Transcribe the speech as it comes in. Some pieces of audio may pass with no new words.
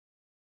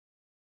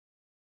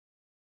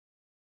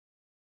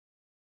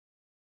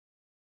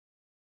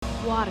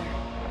water,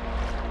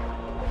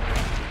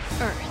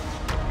 earth,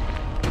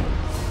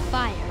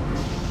 fire,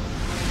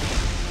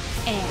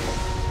 air.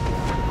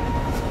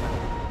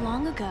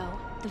 Long ago,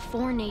 the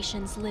four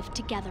nations lived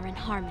together in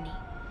harmony.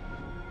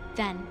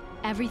 Then,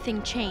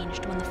 everything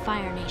changed when the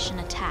Fire Nation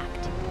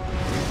attacked.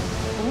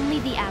 Only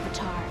the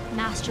Avatar,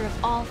 master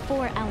of all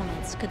four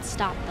elements, could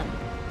stop them.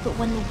 But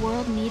when the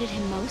world needed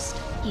him most,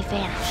 he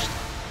vanished.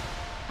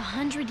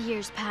 100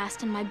 years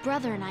passed and my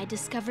brother and I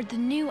discovered the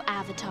new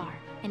Avatar,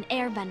 an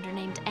airbender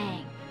named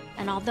Aang.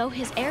 And although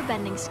his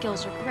airbending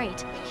skills are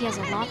great, he has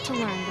a lot to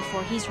learn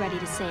before he's ready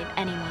to save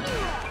anyone.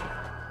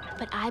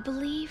 But I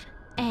believe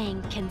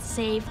Aang can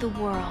save the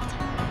world.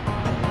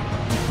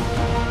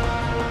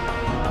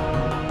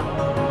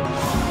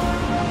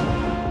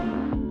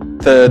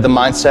 The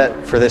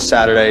mindset for this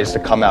Saturday is to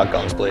come out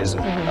guns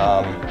blazing.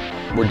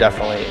 We're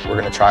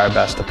going to try our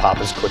best to pop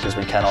as quick as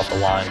we can off the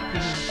line,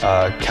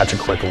 catch a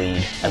quick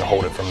lead, and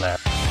hold it from there.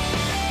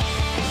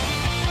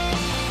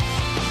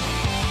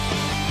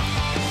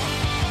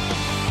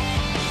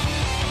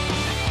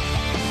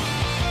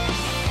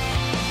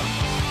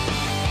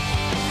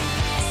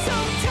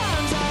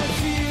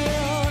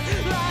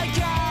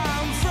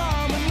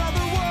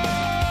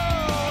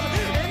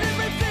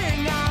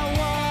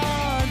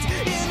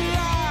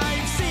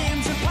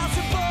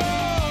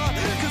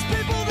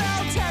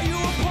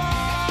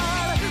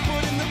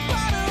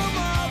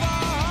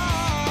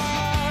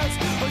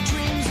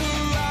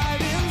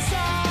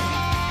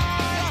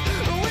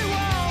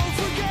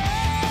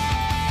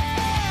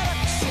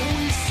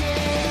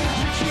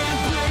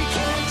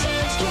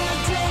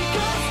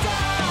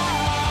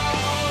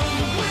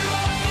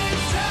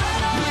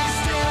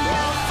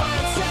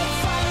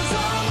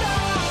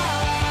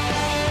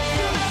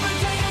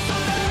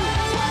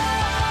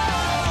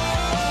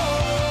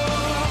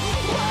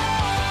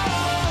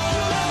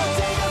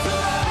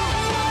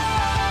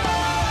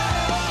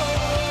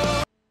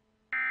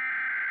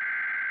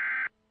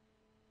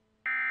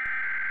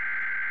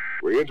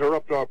 We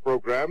interrupt our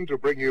program to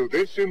bring you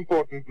this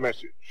important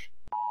message.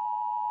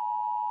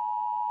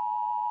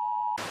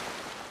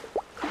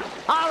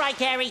 All right,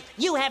 Gary,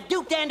 you have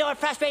duped and/or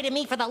frustrated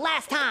me for the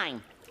last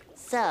time.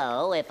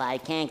 So, if I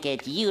can't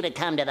get you to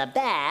come to the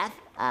bath,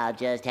 I'll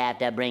just have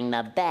to bring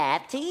the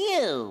bath to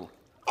you.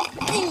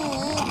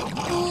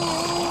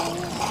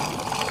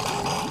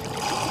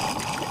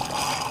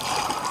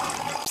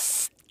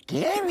 Psst,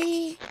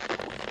 Gary.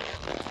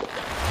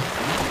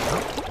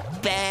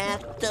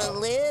 Bath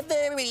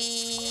delivery.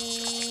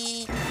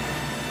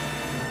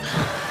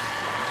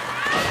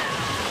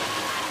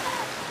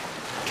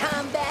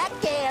 Come back,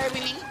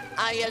 Gary.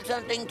 I have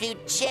something to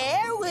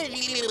share with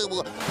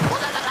you.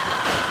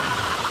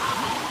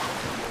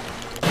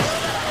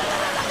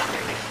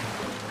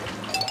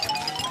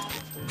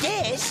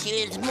 This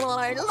is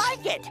more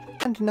like it.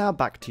 And now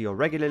back to your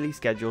regularly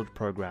scheduled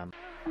program.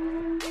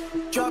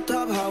 Drop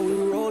top, how we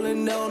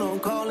rolling down on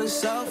calling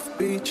South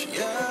Beach.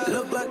 Yeah,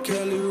 look like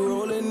Kelly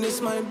rolling,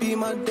 this might be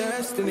my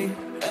destiny.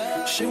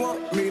 She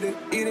want me to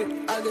eat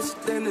it, I guess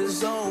then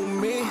it's on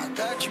me. I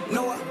got you,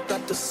 know I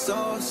got the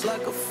sauce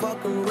like a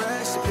fucking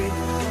recipe.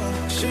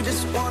 She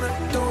just wanna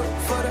do it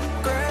for the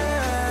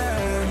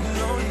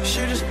grand.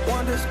 She just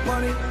want this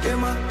money in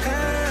my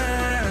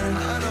hand.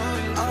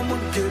 I'ma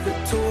give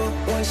it to her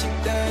when she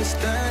dance,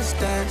 dance,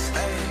 dance.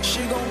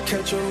 She gon'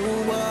 catch a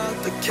Uber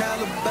out the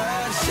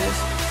Calabasas.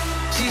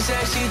 She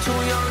said she too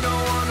young,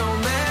 don't want no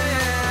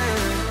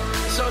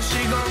man. So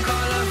she gon'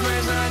 call her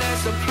friends, now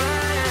that's the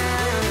plan.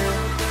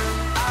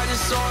 I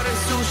just ordered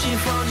sushi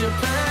from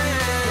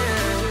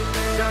Japan.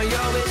 Now yo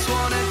bitch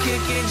wanna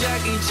kick it,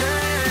 Jackie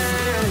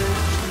Chan.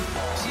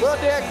 Well,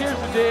 Dick, here's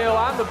the deal.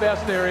 I'm the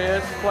best there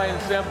is, plain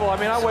and simple. I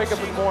mean, I wake up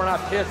in the morning, I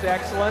piss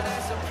excellence,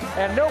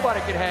 and nobody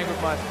can hang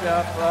with my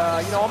stuff.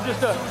 You know, I'm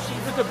just a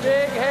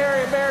big,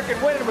 hairy American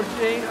winning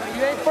machine.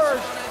 You ain't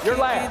first, you're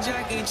last.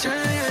 Jackie Chan.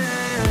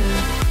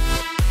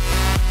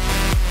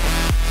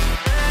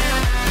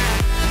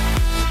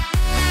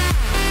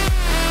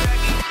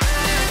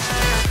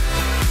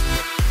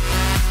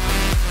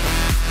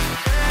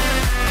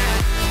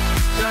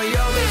 Now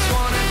yo bitch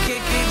wanna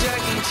kick it,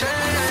 Jackie Chan.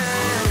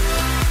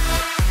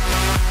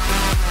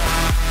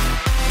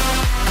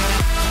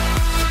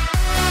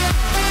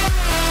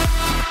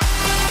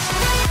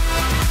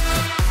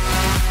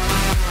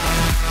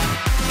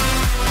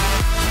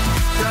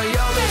 Now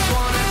yo bitch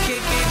wanna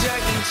kick it,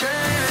 Jackie Chan.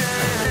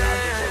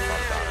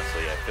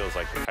 Honestly, it feels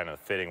like the kind of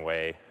fitting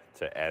way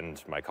to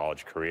end my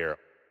college career.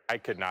 I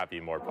could not be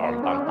more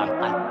pumped.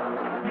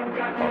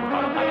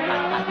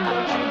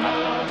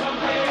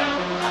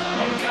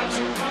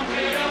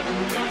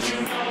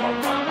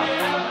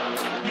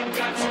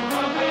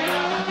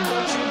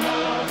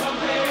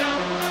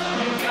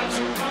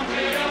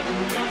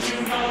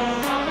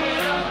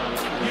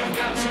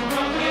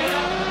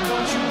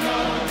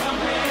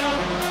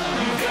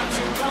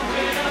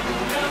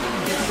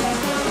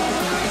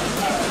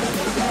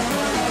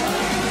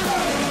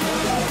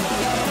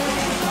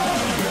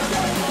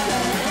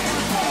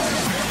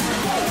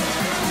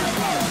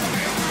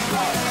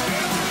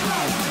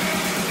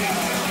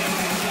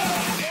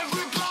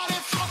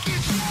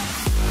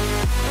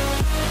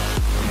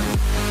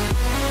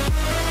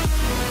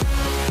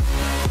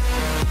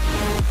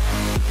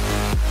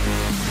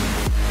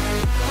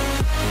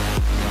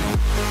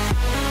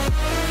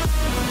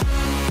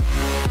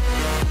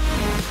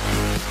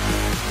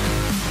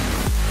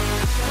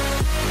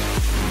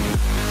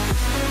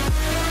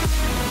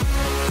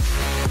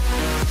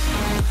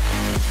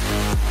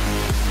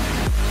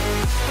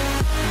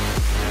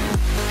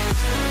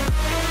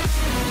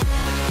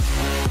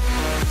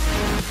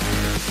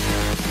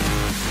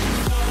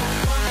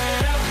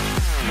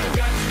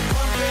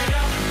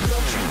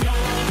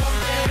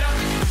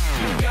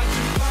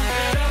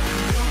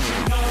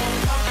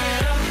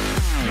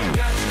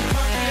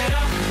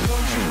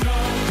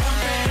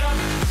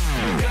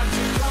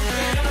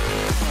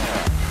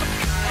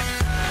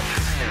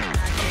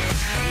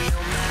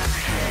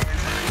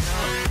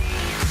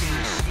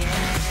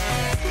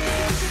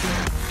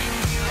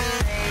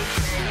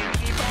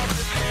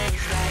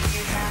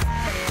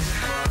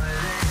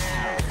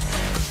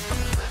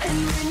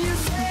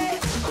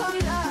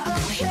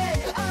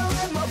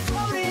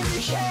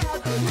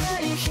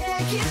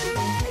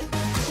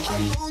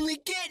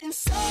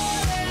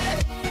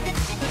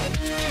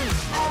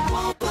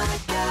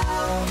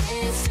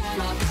 It's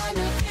time I kind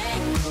of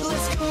thing.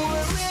 Let's go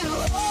a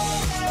little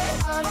over.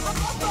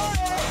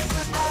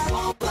 I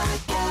won't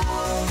black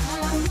out.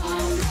 I'm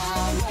on my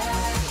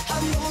way.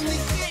 I'm only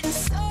getting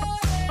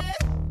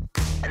started.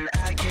 And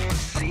I can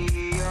see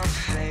your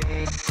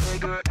face.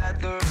 Cigarette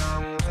the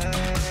wrong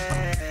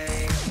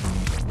way.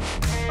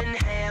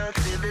 Inhale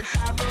to the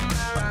top of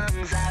my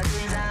lungs. I've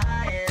been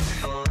dying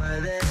for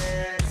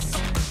this.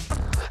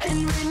 And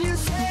when you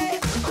say,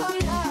 oh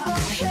yeah,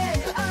 okay,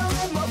 I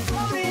want my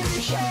phone in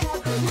the shade.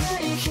 Now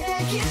you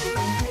can't get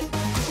mad.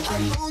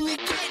 I'm only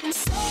getting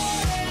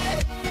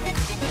started.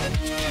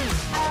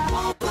 I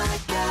won't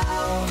black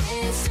out.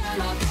 It's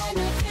time I kind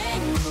of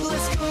thing.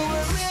 Let's go a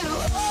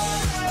little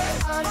over.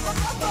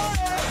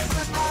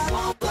 I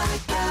won't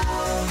black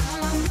out.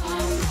 I'm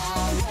on my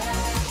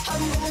way.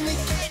 I'm only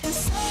getting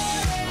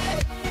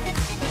started.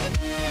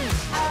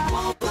 I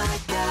won't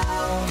black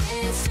out.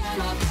 It's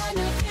time I kind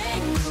of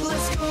thing.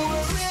 Let's go a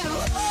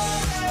little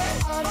over.